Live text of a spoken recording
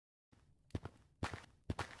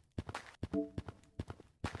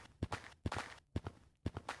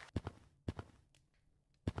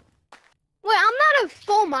a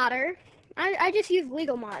full modder. I just use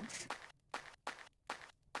legal mods.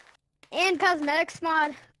 And cosmetics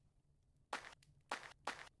mod.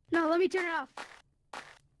 No, let me turn it off.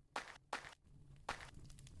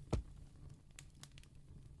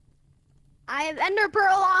 I have Ender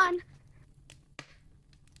Pearl on.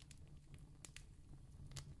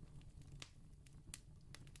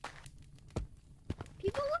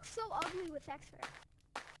 People look so ugly with X-ray.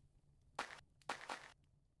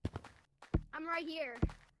 I'm right here.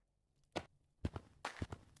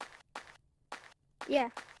 Yeah.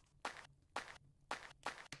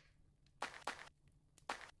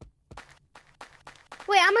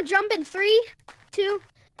 Wait, I'm gonna jump in 3, 2.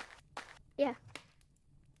 Yeah.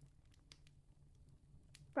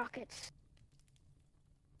 Rockets.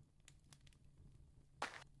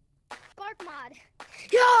 Spark mod.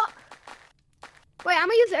 Yeah. Wait, I'm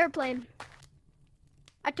gonna use airplane.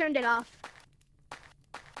 I turned it off.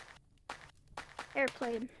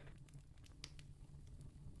 Airplane.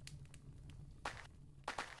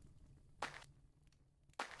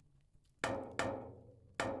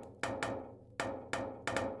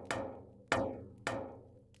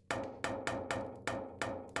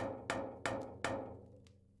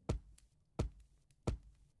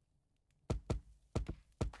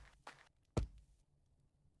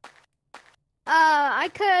 I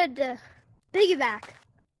could piggyback.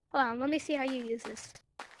 Hold on, let me see how you use this.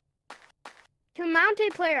 To mount a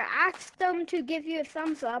player, ask them to give you a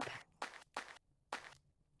thumbs up.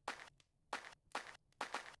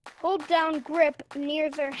 Hold down grip near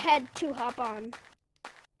their head to hop on.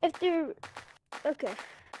 If they're... Okay.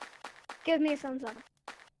 Give me a thumbs up.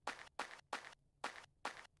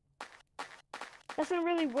 Doesn't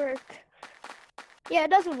really work. Yeah, it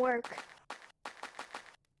doesn't work.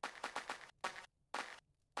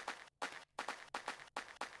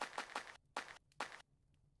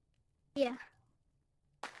 Yeah.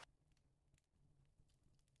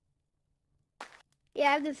 Yeah,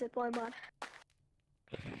 I have the zipline mod.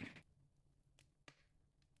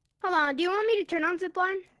 Hold on, do you want me to turn on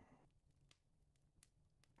zipline?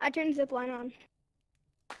 I turned zipline on.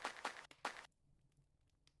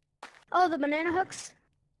 Oh, the banana hooks?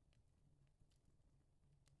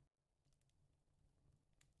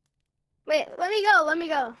 Wait, let me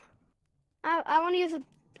go. I want to use a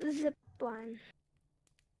zipline.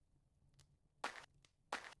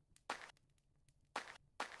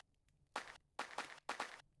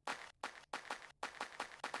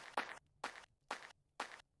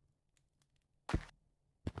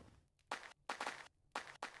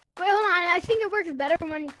 Wait, hold on, I think it works better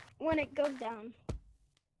when it goes down.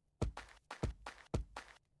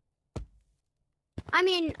 I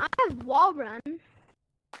mean, I have wall run.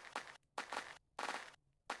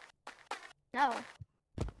 No.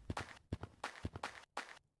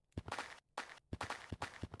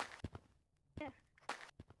 Yeah.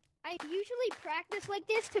 I usually practice like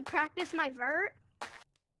this to practice my vert.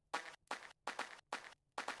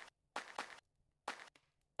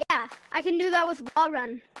 Yeah, I can do that with wall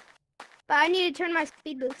run. But I need to turn my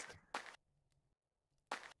speed boost.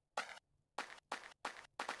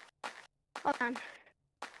 Hold on.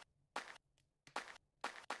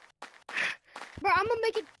 Bro, I'm gonna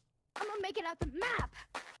make it out the map.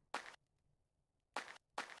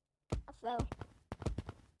 I fell.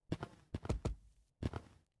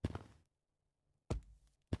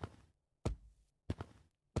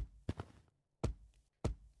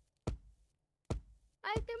 I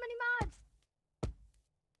have too many mods.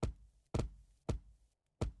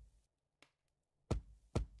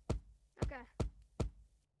 Okay.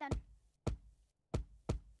 Done.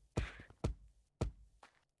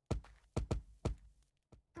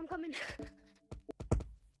 I'm coming.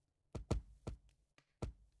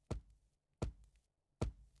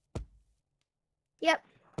 Yep.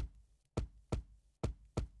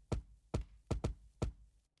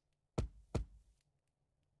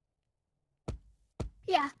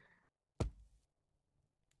 Yeah.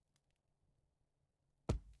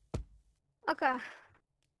 Okay.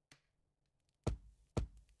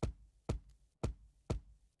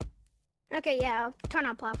 Okay, yeah, I'll turn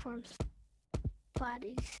on platforms.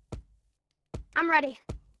 Platties. I'm ready.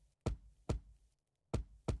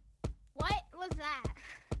 What was that?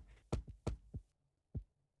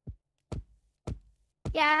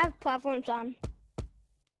 Yeah, I have platforms on.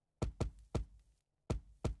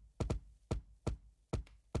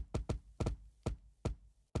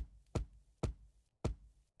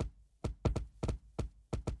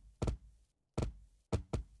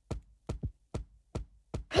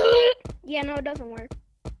 Yeah, no, it doesn't work.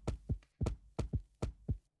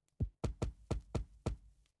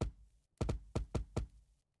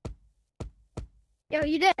 Yo,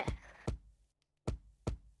 you did it.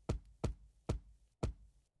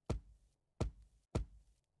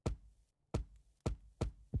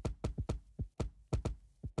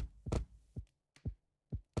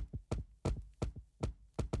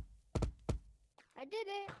 I did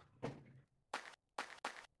it.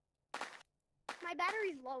 My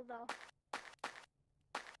battery's low though.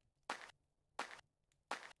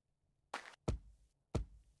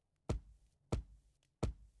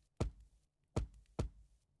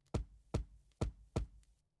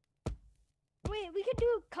 Wait, we could do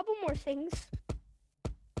a couple more things.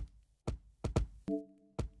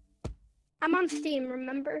 I'm on Steam,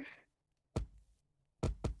 remember?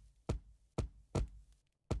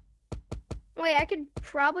 Wait, I could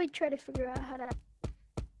probably try to figure out how to...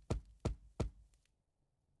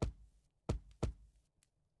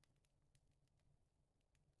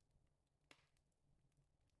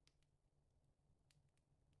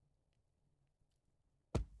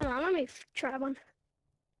 Hold on, let me try one.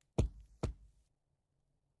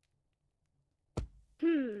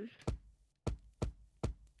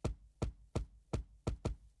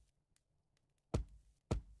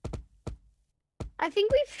 I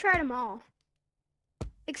think we've tried them all.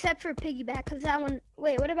 Except for Piggyback, because that one...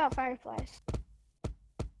 Wait, what about Fireflies?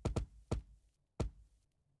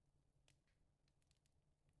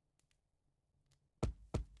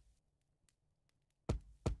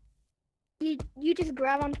 You just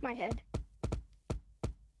grab onto my head.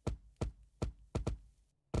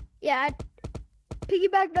 Yeah,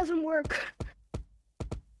 Piggyback doesn't work.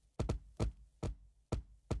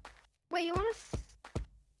 Wait, you want to...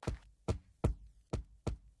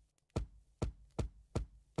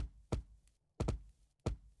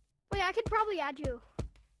 Wait, I could probably add you.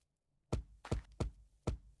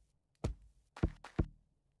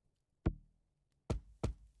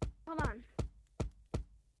 Hold on.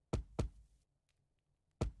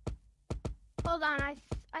 Hold on,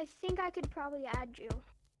 I think I could probably add you.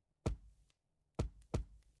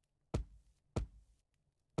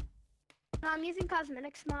 No, I'm using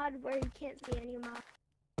cosmetics mod where you can't see any mod.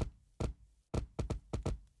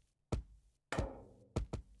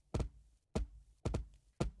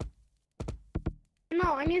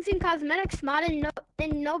 No, I'm using cosmetics mod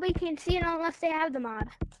and nobody can see it unless they have the mod.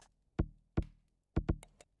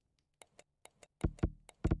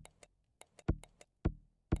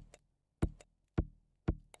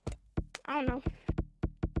 I don't know.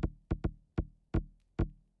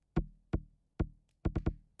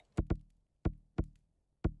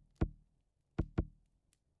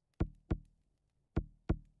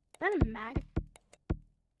 Doesn't matter.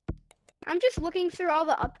 I'm just looking through all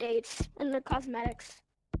the updates and the cosmetics.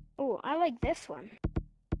 Oh, I like this one.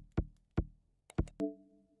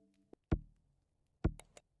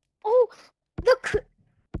 Oh,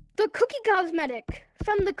 the cookie cosmetic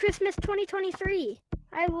from the Christmas 2023.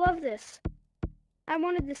 I love this. I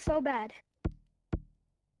wanted this so bad.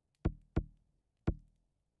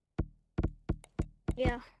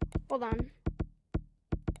 Yeah, hold on.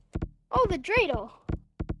 Oh, the dreidel.